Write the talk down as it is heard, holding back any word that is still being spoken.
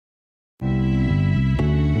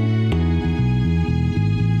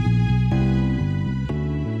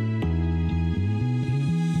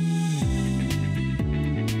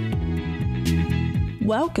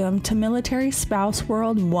Welcome to Military Spouse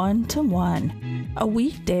World 1-to-1, a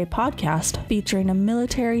weekday podcast featuring a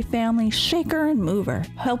military family shaker and mover,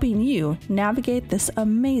 helping you navigate this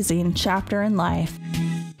amazing chapter in life.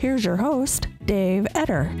 Here's your host, Dave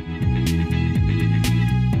Etter.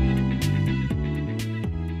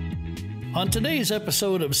 On today's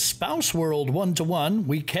episode of Spouse World 1-to-1,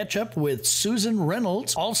 we catch up with Susan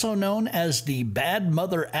Reynolds, also known as the Bad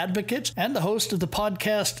Mother Advocate and the host of the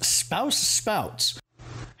podcast Spouts.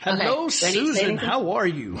 Hello, okay. Susan. How are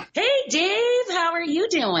you? Hey, Dave. How are you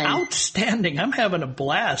doing? Outstanding. I'm having a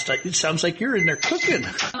blast. It sounds like you're in there cooking.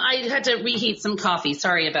 I had to reheat some coffee.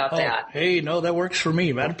 Sorry about that. Hey, no, that works for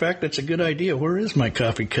me. Matter of fact, that's a good idea. Where is my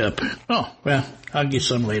coffee cup? Oh, well, I'll get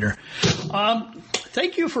some later.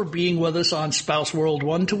 Thank you for being with us on Spouse World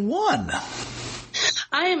 1-to-1.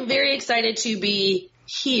 I am very excited to be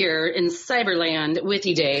here in Cyberland with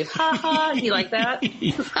you, Dave. Ha ha. You like that?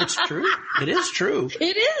 It's true. It is true.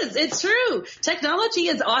 It is. It's true. Technology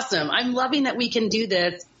is awesome. I'm loving that we can do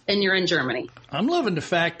this and you're in Germany. I'm loving the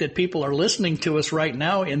fact that people are listening to us right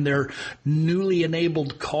now in their newly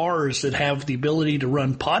enabled cars that have the ability to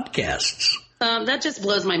run podcasts. That just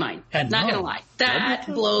blows my mind. Not going to lie. That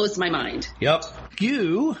blows my mind. Yep.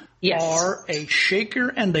 You are a shaker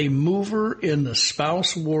and a mover in the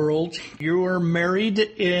spouse world. You are married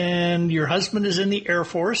and your husband is in the Air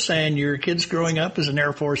Force and your kid's growing up as an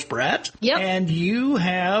Air Force brat. Yep. And you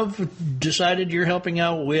have decided you're helping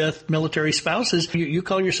out with military spouses. You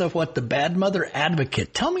call yourself what? The Bad Mother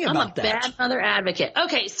Advocate. Tell me about that. I'm a Bad Mother Advocate.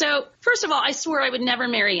 Okay, so first of all, I swore I would never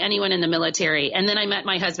marry anyone in the military. And then I met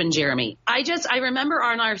my husband, Jeremy. I remember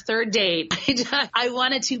on our third date, I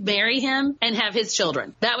wanted to marry him and have his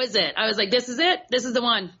children. That was it. I was like, this is it. This is the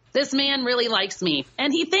one. This man really likes me.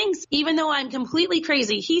 And he thinks, even though I'm completely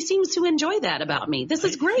crazy, he seems to enjoy that about me. This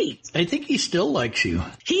is great. I think he still likes you.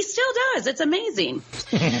 He still does. It's amazing.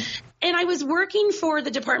 And I was working for the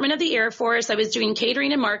Department of the Air Force. I was doing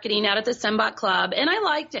catering and marketing out at the Sembach Club, and I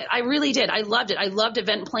liked it. I really did. I loved it. I loved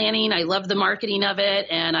event planning. I loved the marketing of it,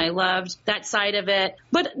 and I loved that side of it.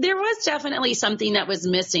 But there was definitely something that was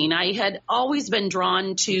missing. I had always been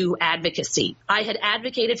drawn to advocacy. I had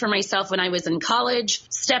advocated for myself when I was in college,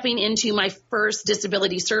 stepping into my first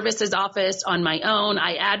disability services office on my own.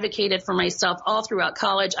 I advocated for myself all throughout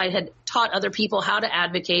college. I had taught other people how to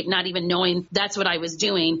advocate, not even knowing that's what I was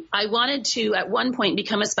doing. I wanted to, at one point,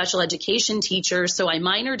 become a special education teacher, so I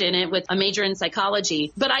minored in it with a major in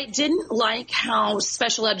psychology. But I didn't like how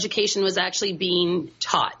special education was actually being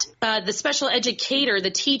taught. The special educator,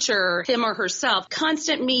 the teacher, him or herself,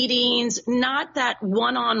 constant meetings, not that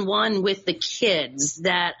one-on-one with the kids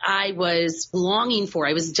that I was longing for.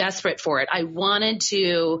 I was desperate for it. I wanted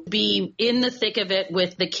to be in the thick of it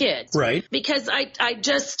with the kids. Right. Because I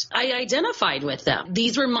identified with them.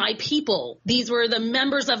 These were my people. These were the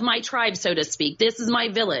members of my tribe, so to speak. This is my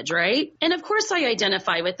village, right? And of course I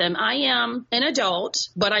identify with them. I am an adult,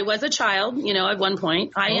 but I was a child, at one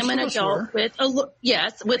point. I am an adult with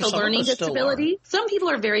a learning disability. Some people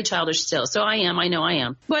are very childish still, so I know I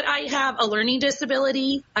am. But I have a learning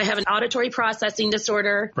disability. I have an auditory processing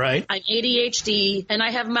disorder. Right. I'm ADHD, and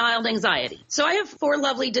I have mild anxiety. So I have 4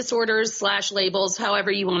 lovely disorders / labels,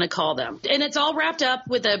 however you want to call them. And it's all wrapped up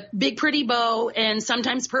with a big pretty bow and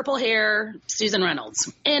sometimes purple hair, Susan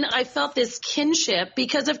Reynolds. And I felt this kinship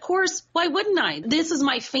because, of course, why wouldn't I? This is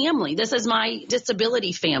my family. This is my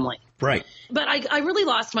disability family. Right. But I really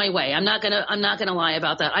lost my way. I'm not gonna lie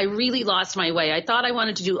about that. I really lost my way. I thought I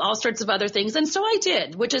wanted to do all sorts of other things, and so I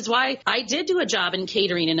did, which is why I did do a job in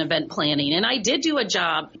catering and event planning, and I did do a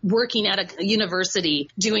job working at a university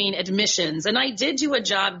doing admissions, and I did do a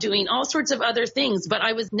job doing all sorts of other things, but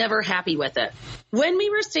I was never happy with it. When we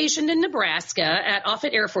were stationed in Nebraska at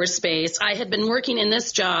Offutt Air Force Base, I had been working in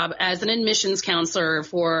this job as an admissions counselor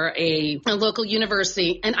for a local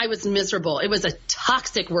university, and I was miserable. It was a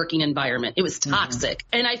toxic working environment. It was toxic.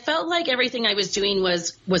 Mm-hmm. And I felt like everything I was doing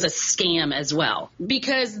was a scam as well,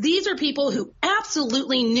 because these are people who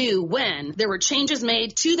absolutely knew when there were changes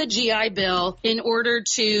made to the GI Bill in order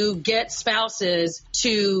to get spouses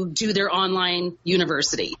to do their online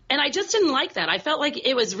university. And I just didn't like that. I felt like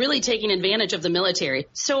it was really taking advantage of the military.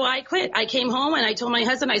 So I quit. I came home and I told my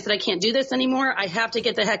husband, I said, I can't do this anymore. I have to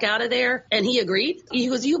get the heck out of there. And he agreed. He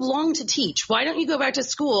goes, you belong to teach. Why don't you go back to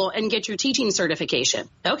school and get your teaching certification?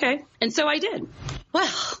 Okay. And so I did. Well,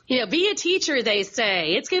 be a teacher, they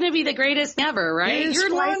say. It's going to be the greatest ever, right? It's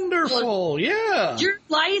wonderful. Yeah. Your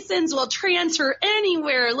license will transfer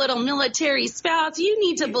anywhere, little military spouts. You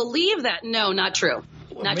need to believe that. No, not true.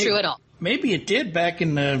 Not true at all. maybe it did back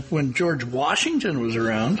in when George Washington was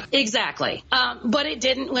around. Exactly. But it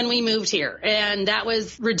didn't when we moved here. And that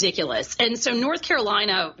was ridiculous. And so North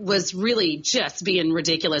Carolina was really just being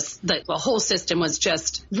ridiculous. The whole system was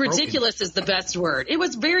just ridiculous is the best word. It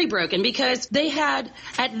was very broken because they had,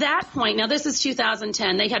 at that point, now this is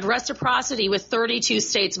 2010, they had reciprocity with 32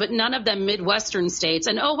 states, but none of them Midwestern states.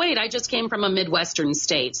 And oh, wait, I just came from a Midwestern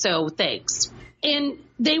state. So thanks. And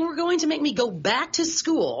they were going to make me go back to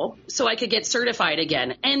school so I could get certified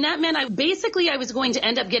again. And that meant I was going to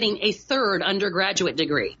end up getting a third undergraduate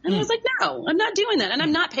degree. And I was like, no, I'm not doing that. And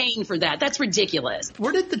I'm not paying for that. That's ridiculous.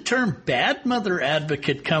 Where did the term bad mother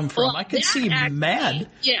advocate come from? Well, I could see mad.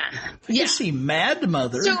 Yeah. I could see mad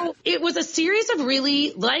mother. So it was a series of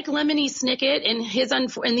really, like Lemony Snicket and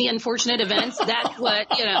in the unfortunate events. That's what,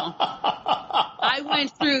 I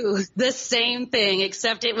went through the same thing,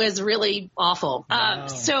 except it was really awful. Wow.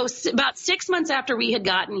 So about 6 months after we had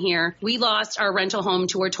gotten here, we lost our rental home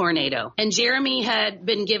to a tornado. And Jeremy had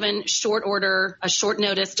been given a short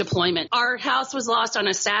notice deployment. Our house was lost on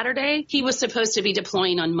a Saturday. He was supposed to be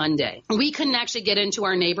deploying on Monday. We couldn't actually get into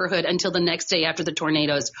our neighborhood until the next day after the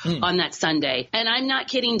tornadoes on that Sunday. And I'm not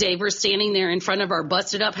kidding, Dave. We're standing there in front of our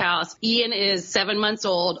busted up house. Ian is 7 months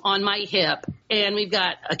old on my hip. And we've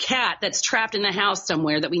got a cat that's trapped in the house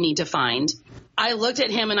somewhere that we need to find. I looked at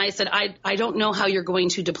him and I said, I don't know how you're going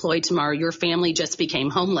to deploy tomorrow. Your family just became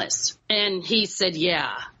homeless. And he said,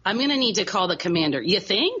 yeah, I'm going to need to call the commander. You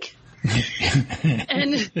think?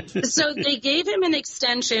 And so they gave him an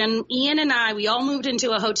extension. Ian and we all moved into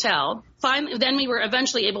a hotel. Finally, then we were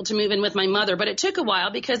eventually able to move in with my mother, but it took a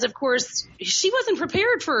while because, of course, she wasn't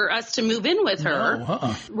prepared for us to move in with her.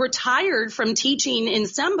 No, Retired from teaching in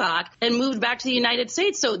Sembach and moved back to the United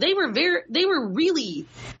States. So they were really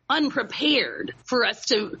unprepared for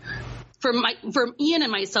us for Ian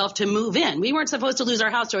and myself to move in. We weren't supposed to lose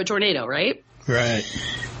our house to a tornado, right? Right.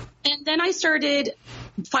 And then I started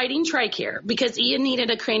fighting TRICARE because Ian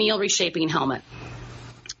needed a cranial reshaping helmet.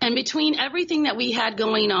 And between everything that we had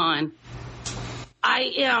going on,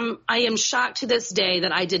 I am shocked to this day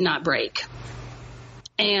that I did not break.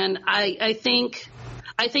 And I think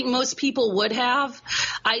most people would have.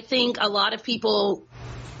 I think a lot of people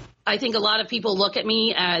look at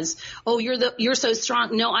me as, oh, you're so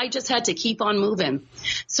strong. No, I just had to keep on moving.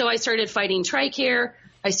 So I started fighting TRICARE.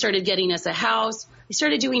 I started getting us a house. I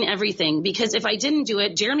started doing everything because if I didn't do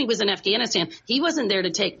it, Jeremy was in Afghanistan. He wasn't there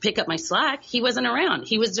to pick up my slack. He wasn't around.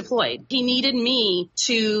 He was deployed. He needed me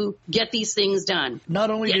to get these things done. Not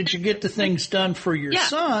only did you get the things done for your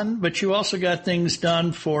son, but you also got things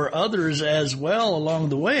done for others as well along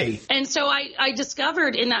the way. And so I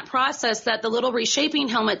discovered in that process that the little reshaping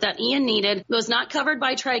helmet that Ian needed was not covered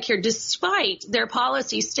by TRICARE, despite their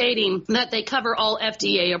policy stating that they cover all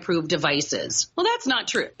FDA-approved devices. Well, that's not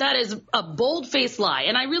true. That is a bold-faced lie.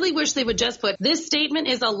 And I really wish they would just put, this statement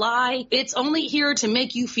is a lie. It's only here to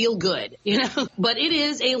make you feel good, but it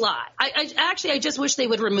is a lie. I just wish they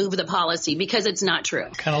would remove the policy because it's not true.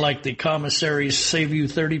 Kind of like the commissaries save you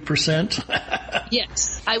 30%.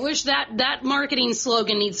 Yes. I wish that marketing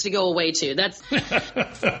slogan needs to go away too. That's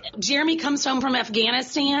Jeremy comes home from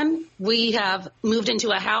Afghanistan. We have moved into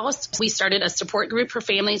a house. We started a support group for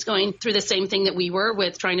families going through the same thing that we were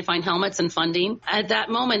with trying to find helmets and funding. At that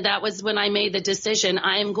moment, that was when I made the decision.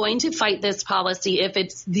 I am going to fight this policy if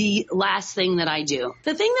it's the last thing that I do.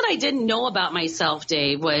 The thing that I didn't know about myself,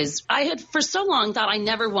 Dave, was I had for so long thought I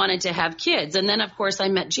never wanted to have kids. And then, of course, I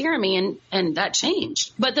met Jeremy and that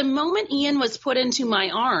changed. But the moment Ian was put into my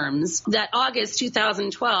arms, that August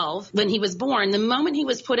 2012, when he was born, the moment he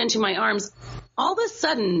was put into my arms, all of a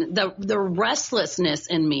sudden, the restlessness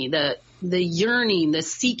in me, the yearning, the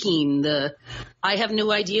seeking, I have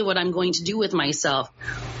no idea what I'm going to do with myself,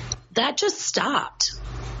 that just stopped.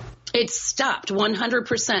 It stopped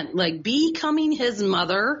 100%. Like becoming his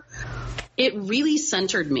mother, it really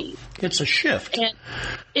centered me. It's a shift. And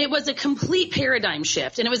it was a complete paradigm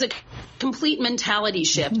shift, and it was a complete mentality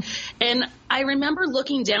shift. And I remember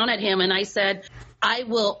looking down at him and I said, I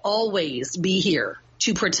will always be here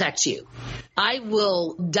to protect you. I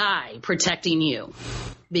will die protecting you.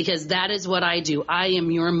 Because that is what I do. I am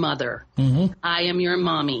your mother. Mm-hmm. I am your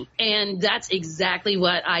mommy. And that's exactly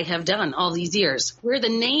what I have done all these years. Where the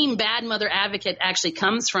name Bad Mother Advocate actually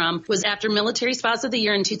comes from was after Military Spouse of the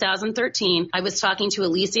Year in 2013. I was talking to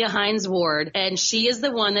Alicia Hines Ward, and she is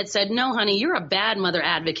the one that said, no, honey, you're a bad mother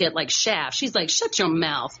advocate like Shaft. She's like, shut your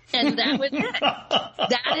mouth. And that was it.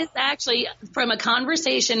 That is actually from a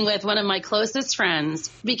conversation with one of my closest friends,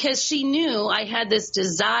 because she knew I had this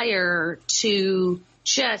desire to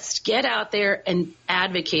just get out there and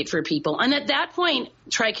advocate for people. And at that point,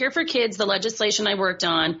 TRICARE for Kids, the legislation I worked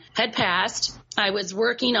on, had passed. I was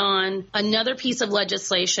working on another piece of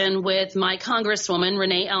legislation with my Congresswoman,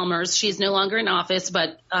 Renee Elmers. She's no longer in office,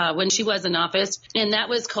 but when she was in office, and that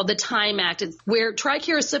was called the Time Act. It's where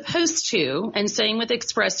TRICARE is supposed to, and same with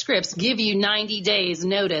Express Scripts, give you 90 days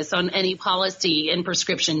notice on any policy and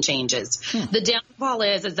prescription changes. The downfall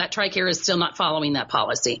is that TRICARE is still not following that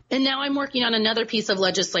policy. And now I'm working on another piece of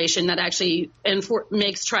legislation that actually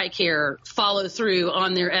makes TRICARE follow through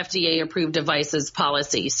on their FDA-approved devices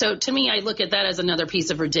policy. So to me, I look at that as another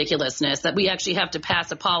piece of ridiculousness, that we actually have to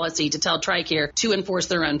pass a policy to tell TRICARE to enforce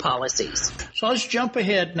their own policies. So let's jump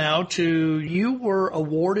ahead now to, you were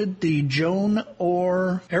awarded the Joan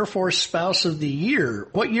Orr Air Force Spouse of the Year.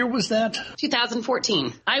 What year was that?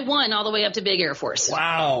 2014. I won all the way up to Big Air Force.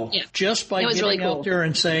 Wow. Yeah. Just by getting really cool out there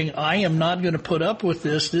and saying, I am not going to put up with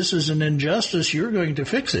this. This is an injustice. You're going to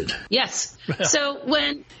fix it. Yes. So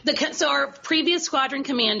our previous squadron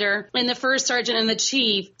commander and the first sergeant and the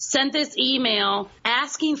chief sent this email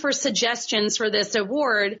asking for suggestions for this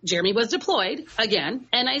award. Jeremy was deployed again.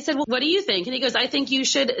 And I said, well, what do you think? And he goes, I think you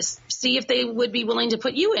should see if they would be willing to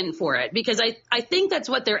put you in for it, because I think that's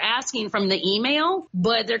what they're asking from the email,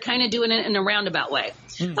 but they're kind of doing it in a roundabout way.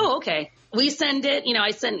 Oh, okay. We send it,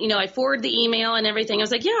 I forward the email and everything. I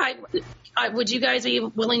was like, yeah, would you guys be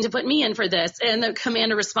willing to put me in for this? And the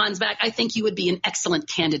commander responds back, I think you would be an excellent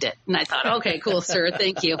candidate. And I thought, okay, cool, sir.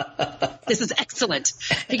 Thank you. This is excellent.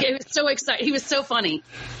 He was so excited. He was so funny.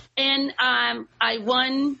 And I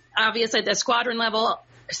won, obviously, at the squadron level.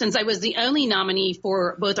 Since I was the only nominee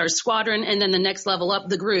for both our squadron and then the next level up,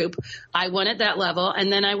 the group, I won at that level. And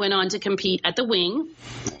then I went on to compete at the wing,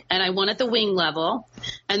 and I won at the wing level.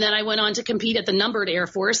 And then I went on to compete at the numbered Air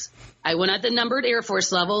Force. I went at the numbered Air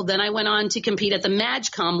Force level. Then I went on to compete at the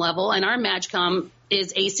MAGCOM level, and our MAGCOM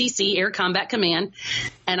is ACC, Air Combat Command.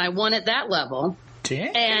 And I won at that level.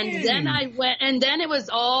 Dang. And then I went, and then it was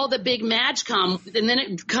all the big MAGCOM, and then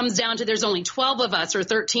it comes down to there's only 12 of us or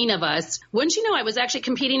 13 of us. Wouldn't you know, I was actually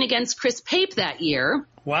competing against Chris Pape that year.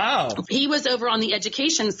 Wow. He was over on the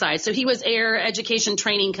education side. So he was Air Education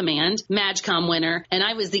Training Command, MAGCOM winner, and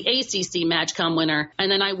I was the ACC MAGCOM winner, and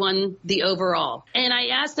then I won the overall. And I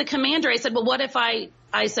asked the commander, I said, well, what if I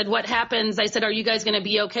said, what happens? I said, are you guys going to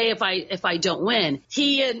be okay if I don't win?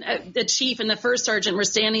 He and the chief and the first sergeant were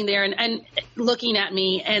standing there and looking at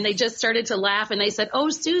me, and they just started to laugh, and they said, oh,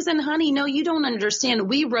 Susan, honey, no, you don't understand.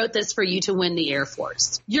 We wrote this for you to win the Air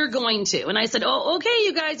Force. You're going to. And I said, oh, okay,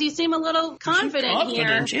 you guys, you seem a little confident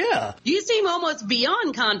here. Yeah. You seem almost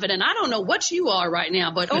beyond confident. I don't know what you are right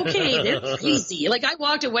now, but okay, they're crazy. Like, I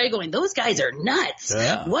walked away going, those guys are nuts.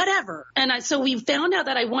 Yeah. Whatever. And so we found out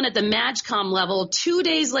that I won at the MAGCOM level 2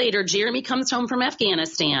 days later. Jeremy comes home from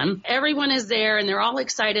Afghanistan. Everyone is there, and they're all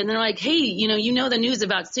excited. And they're like, hey, you know the news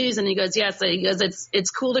about Susan? He goes, yes. He goes,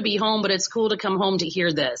 it's cool to be home, but it's cool to come home to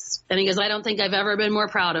hear this. And he goes, I don't think I've ever been more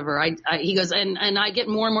proud of her. He goes, and I get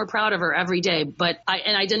more and more proud of her every day. But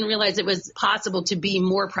I didn't realize it was possible to be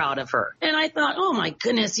more proud of her. And I thought, oh my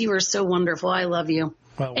goodness, you are so wonderful. I love you.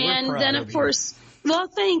 Well, and then of course, well,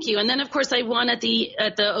 thank you. And then of course I won at the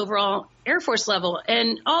overall Air Force level,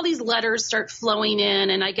 and all these letters start flowing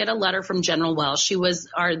in, and I get a letter from General Welsh. She was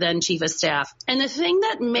our then chief of staff. And the thing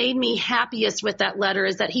that made me happiest with that letter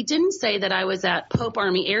is that he didn't say that I was at Pope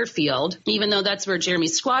Army Airfield, even though that's where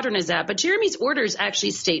Jeremy's squadron is at, but Jeremy's orders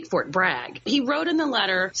actually state Fort Bragg. He wrote in the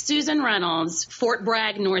letter, Susan Reynolds, Fort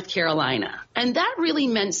Bragg, North Carolina. And that really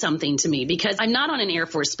meant something to me, because I'm not on an Air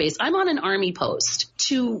Force base. I'm on an Army post.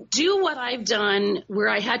 To do what I've done, where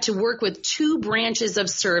I had to work with two branches of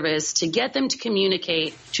service to get them to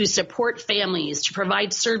communicate, to support families, to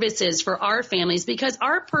provide services for our families, because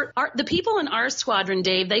the people in our squadron,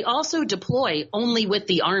 Dave, they also deploy only with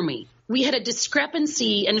the Army. We had a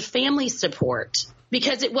discrepancy in family support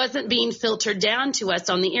because it wasn't being filtered down to us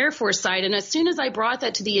on the Air Force side. And as soon as I brought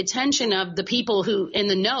that to the attention of the people who in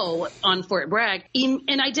the know on Fort Bragg,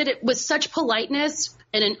 and I did it with such politeness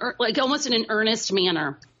and almost in an earnest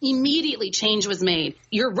manner, immediately change was made.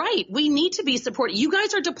 You're right. We need to be supported. You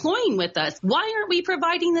guys are deploying with us. Why aren't we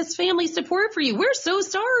providing this family support for you? We're so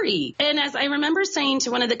sorry. And as I remember saying to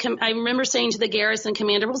to the garrison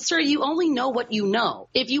commander, well, sir, you only know what you know.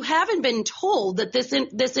 If you haven't been told that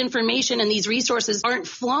this information and these resources aren't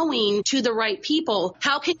flowing to the right people,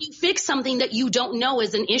 how can you fix something that you don't know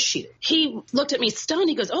is an issue? He looked at me stunned.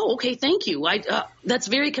 He goes, oh, okay, thank you. That's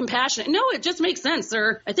very compassionate. No, it just makes sense, sir.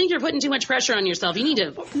 I think you're putting too much pressure on yourself. You need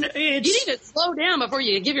to You need to slow down before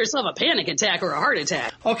you give yourself a panic attack or a heart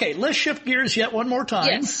attack. Okay, let's shift gears yet one more time.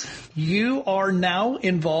 Yes. You are now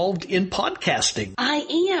involved in podcasting. I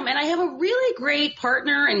am, and I have a really great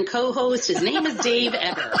partner and co-host. His name is Dave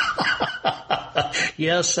Eber.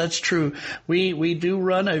 Yes, that's true. We do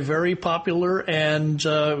run a very popular, and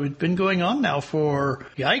it's been going on now for,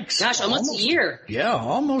 yikes. Gosh, almost a year. Yeah,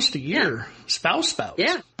 almost a year. Yeah. Spouts.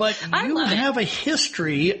 Yeah. But you have a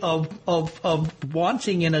history of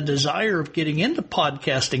wanting and a desire of getting into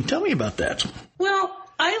podcasting. Tell me about that. Well,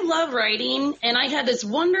 I love writing, and I had this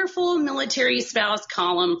wonderful military spouse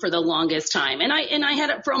column for the longest time, and I had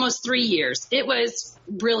it for almost 3 years. It was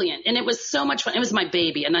brilliant, and it was so much fun. It was my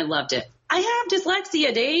baby, and I loved it. I have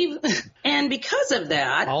dyslexia, Dave, and because of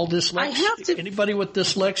that, anybody with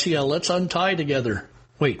dyslexia, let's untie together.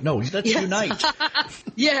 Wait, no, let's unite.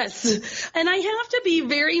 Yes. And I have to be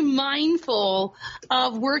very mindful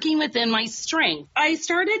of working within my strength. I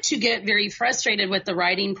started to get very frustrated with the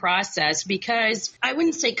writing process because I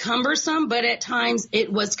wouldn't say cumbersome, but at times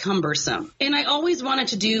it was cumbersome. And I always wanted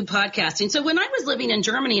to do podcasting. So when I was living in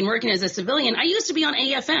Germany and working as a civilian, I used to be on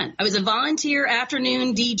AFN. I was a volunteer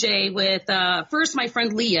afternoon DJ with first my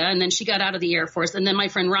friend Leah, and then she got out of the Air Force, and then my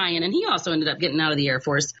friend Ryan, and he also ended up getting out of the Air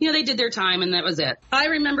Force. You know, they did their time, and that was it.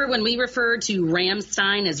 I remember when we referred to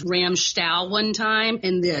Ramstein as Ramstau one time,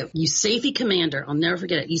 and the USAFE commander, I'll never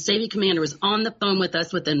forget it, USAFE commander was on the phone with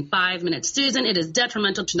us within 5 minutes. Susan, it is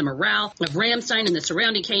detrimental to the morale of Ramstein and the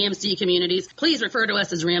surrounding KMC communities. Please refer to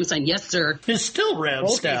us as Ramstein. Yes, sir. It's still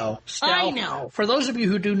Ramstau. Okay. I know. For those of you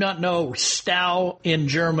who do not know, Stau in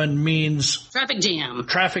German means traffic jam.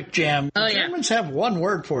 Traffic jam. Oh, Germans have one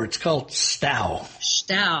word for it. It's called Stau.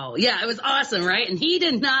 Stau. Yeah, it was awesome, right? And he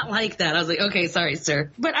did not like that. I was like, okay, sorry, sir.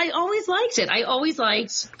 But I always liked it.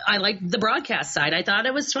 I liked the broadcast side. I thought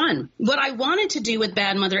it was fun. What I wanted to do with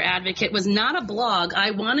Bad Mother Advocate was not a blog. I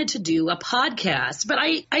wanted to do a podcast, but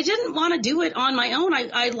I didn't want to do it on my own.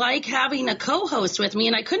 I like having a co-host with me,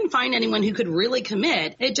 and I couldn't find anyone who could really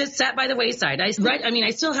commit. It just sat by the wayside. I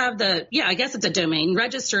still have I guess it's a domain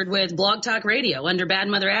registered with Blog Talk Radio under Bad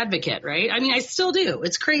Mother Advocate, right? I mean, I still do.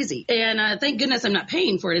 It's crazy. And thank goodness I'm not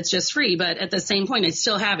paying for it. It's just free. But at the same point, I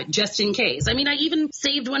still have it just in case. I mean, I even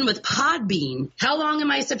saved one with Podbean. How long am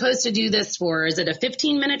I supposed to do this for? Is it a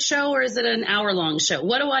 15-minute show or is it an hour-long show?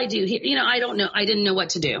 What do I do here? You know, I don't know. I didn't know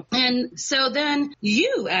what to do. And so then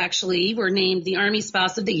you actually were named the Army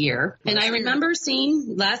Spouse of the Year. And I remember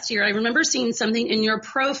seeing something in your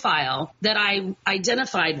profile that I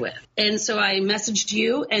identified with. And so I messaged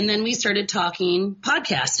you, and then we started talking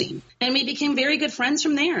podcasting. And we became very good friends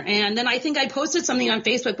from there. And then I think I posted something on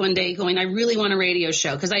Facebook one day going, I really want a radio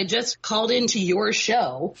show, because I just called into your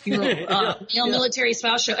show, your male military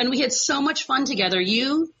spouse show, and we had so much fun together,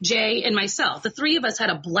 you, Jay, and myself. The three of us had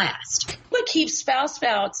a blast. What keeps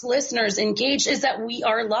Spouts listeners engaged is that we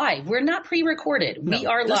are live. We're not pre-recorded. We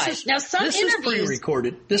are live. This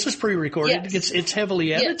is pre-recorded. Yes. It's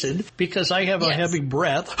heavily edited because I have a heavy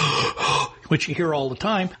breath, which you hear all the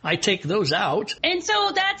time. I take those out. And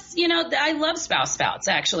so that's, I love Spouts,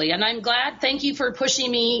 actually. And I'm glad. Thank you for pushing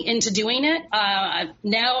me into doing it.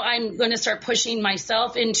 Now I'm going to start pushing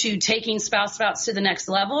myself into taking Spouts to the next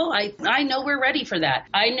level. I know we're ready for that.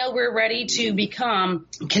 I know we're ready to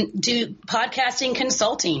do podcasting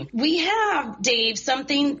consulting. We have, Dave,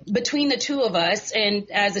 something between the two of us, and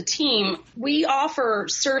as a team, we offer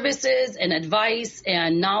services and advice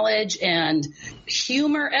and knowledge and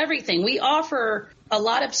humor, everything. We offer a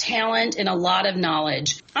lot of talent and a lot of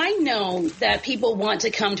knowledge. I know that people want to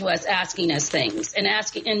come to us asking us things and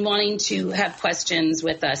wanting to have questions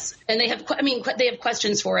with us. And they have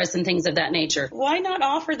questions for us and things of that nature. Why not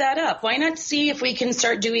offer that up? Why not see if we can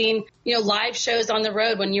start doing, live shows on the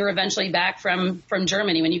road when you're eventually back from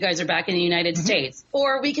Germany, when you guys are back in the United States?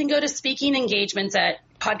 Or we can go to speaking engagements at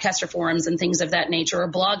podcaster forums and things of that nature, or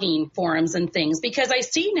blogging forums and things, because I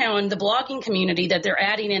see now in the blogging community that they're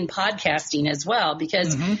adding in podcasting as well,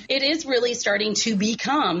 because it is really starting to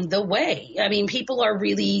become the way. I mean, people are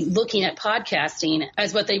really looking at podcasting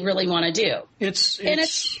as what they really want to do. It's fun,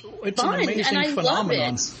 an amazing and I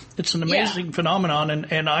phenomenon. love it. It's an amazing phenomenon,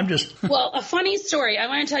 and I'm just... Well, a funny story. I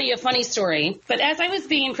want to tell you a funny story. But as I was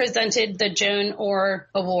being presented the Joan Orr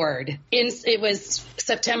Award, it was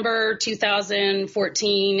September 2014,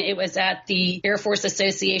 2018. It was at the Air Force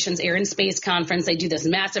Association's Air and Space Conference. They do this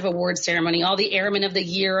massive award ceremony. All the Airmen of the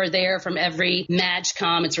Year are there from every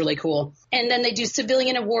MAGCOM. It's really cool. And then they do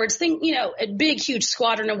civilian awards, big, huge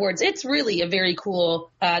squadron awards. It's really a very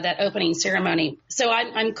cool, that opening ceremony. So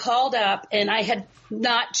I'm called up, and I had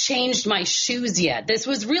not changed my shoes yet. This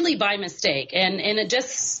was really by mistake, and it just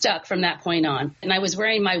stuck from that point on. And I was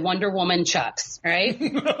wearing my Wonder Woman Chucks, right?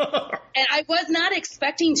 And I was not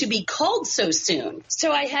expecting to be called so soon.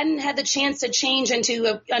 So I hadn't had the chance to change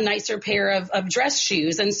into a nicer pair of dress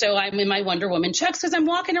shoes. And so I'm in my Wonder Woman Chucks because I'm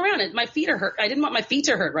walking around and my feet are hurt. I didn't want my feet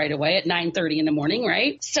to hurt right away at 9:30 in the morning,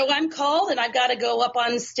 right? So I'm called, and I've got to go up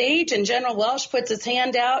on stage, and General Welsh puts his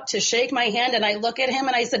hand out to shake my hand, and I look at him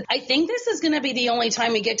and I said, I think this is going to be the only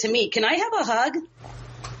time we get to meet. Can I have a hug?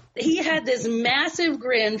 He had this massive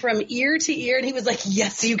grin from ear to ear, and he was like,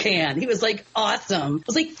 yes, you can. He was like, awesome. I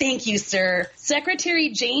was like, thank you, sir. Secretary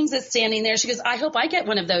James is standing there. She goes, I hope I get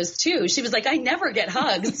one of those, too. She was like, I never get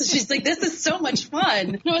hugs. She's like, this is so much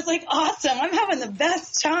fun. And I was like, awesome. I'm having the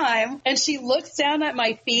best time. And she looks down at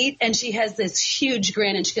my feet, and she has this huge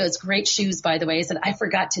grin, and she goes, great shoes, by the way. I said, I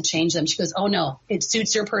forgot to change them. She goes, oh, no, it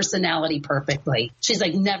suits your personality perfectly. She's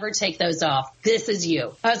like, never take those off. This is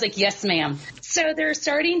you. I was like, yes, ma'am. So they're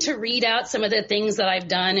starting to read out some of the things that I've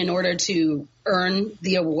done in order to earn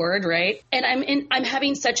the award, right? And I'm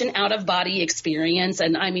having such an out of body experience.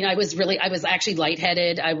 And I mean, I was actually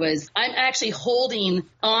lightheaded. I'm actually holding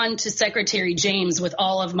on to Secretary James with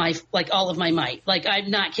all of my might. Like,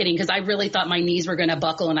 I'm not kidding, because I really thought my knees were going to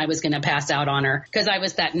buckle and I was going to pass out on her because I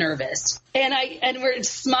was that nervous. And we're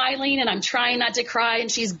smiling, and I'm trying not to cry.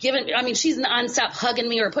 And she's nonstop hugging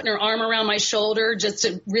me or putting her arm around my shoulder just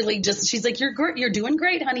to really she's like, you're doing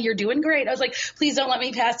great, honey. You're doing great. I was like, please don't let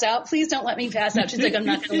me pass out. Please don't let me pass out. She's like, I'm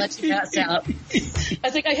not going to let you pass out. I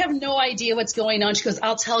was like, I have no idea what's going on. She goes,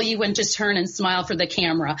 I'll tell you when to turn and smile for the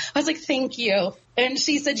camera. I was like, thank you. And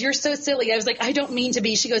she said, you're so silly. I was like, I don't mean to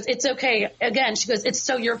be. She goes, it's okay. Again, she goes, it's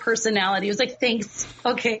so your personality. I was like, thanks.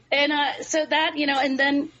 Okay. And so that, and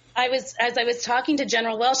then as I was talking to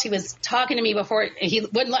General Welsh, he was talking to me before he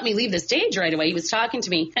wouldn't let me leave the stage right away. He was talking to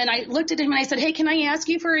me, and I looked at him and I said, hey, can I ask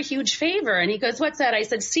you for a huge favor? And he goes, what's that? I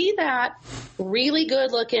said, see that really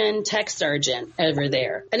good looking tech sergeant over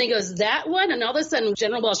there? And he goes, that one? And all of a sudden,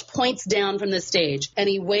 General Welsh points down from the stage, and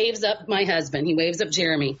he waves up my husband. He waves up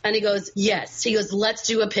Jeremy, and he goes, yes. He goes, let's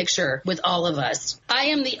do a picture with all of us. I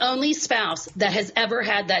am the only spouse that has ever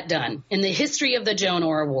had that done in the history of the Joan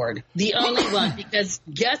Orr Award. The only one, because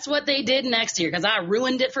guess what they did next year, because I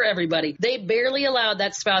ruined it for everybody. They barely allowed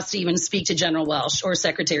that spouse to even speak to General Welsh or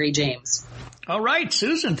Secretary James. All right,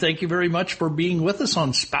 Susan, thank you very much for being with us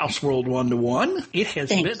on Spouse World 1-to-1. It has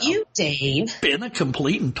been a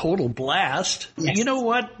complete and total blast. Yes. You know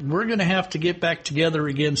what? We're going to have to get back together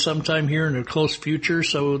again sometime here in the close future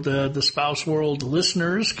so the Spouse World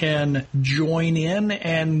listeners can join in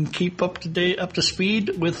and keep up to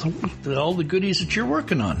speed with all the goodies that you're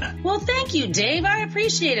working on. Well, thank you, Dave. I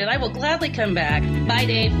appreciate it. I will gladly come back. Bye,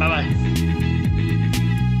 Dave. Bye-bye.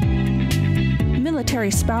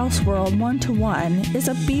 Military Spouse World 1-to-1 is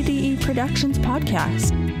a BDE Productions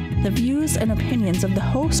podcast. The views and opinions of the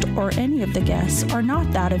host or any of the guests are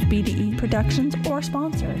not that of BDE Productions or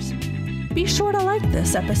sponsors. Be sure to like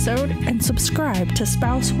this episode and subscribe to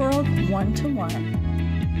Spouse World 1-to-1.